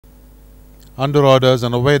Under orders,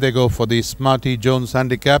 and away they go for the Smarty Jones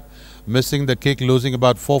Handicap. Missing the kick, losing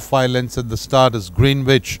about 4-5 lengths at the start is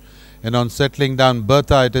Greenwich. And on settling down,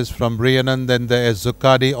 Bertha it is from Rhiannon. Then there is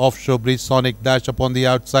Zuccardi, Offshore Breeze, Sonic Dash upon the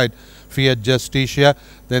outside, Fiat Justicia.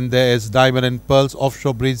 Then there is Diamond and Pearls,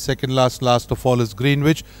 Offshore Breeze, second last to fall is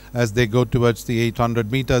Greenwich. As they go towards the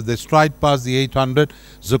 800 meters, they stride past the 800.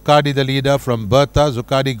 Zuccardi the leader from Bertha.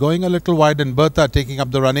 Zuccardi going a little wide and Bertha taking up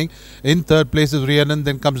the running. In third place is Rhiannon.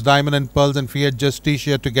 Then comes Diamond and Pearls and Fiat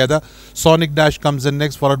Justicia together. Sonic Dash comes in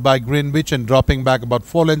next, followed by Greenwich, and dropping back about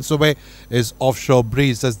 4 lengths away is Offshore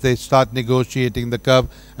Breeze as they start negotiating the curve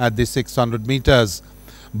at the 600 meters.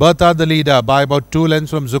 Bertha the leader by about 2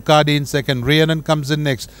 lengths from Zuccardi in second. Rhiannon comes in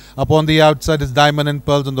next. Upon the outside is Diamond and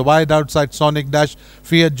Pearls. On the wide outside, Sonic Dash,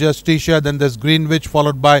 Fiat Justicia. Then there's Greenwich,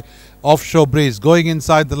 followed by Offshore Breeze. Going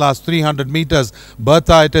inside the last 300 meters,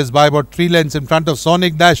 Bertha it is by about 3 lengths in front of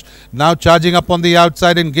Sonic Dash. Now charging up on the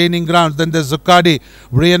outside and gaining ground. Then there's Zuccardi.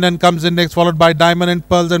 Rhiannon comes in next, followed by Diamond and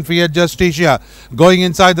Pearls and Fiat Justicia. Going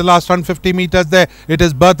inside the last 150 meters there, it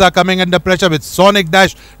is Bertha coming under pressure with Sonic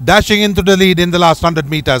Dash dashing into the lead in the last 100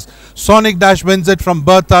 meters. Sonic Dash wins it from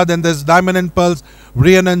Bertha. Then there's Diamond and Pearls,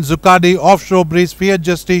 Rhiannon, Zuccardi, Offshore Breeze, Fiat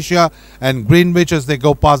Justicia and Greenwich as they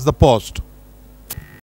go past the post.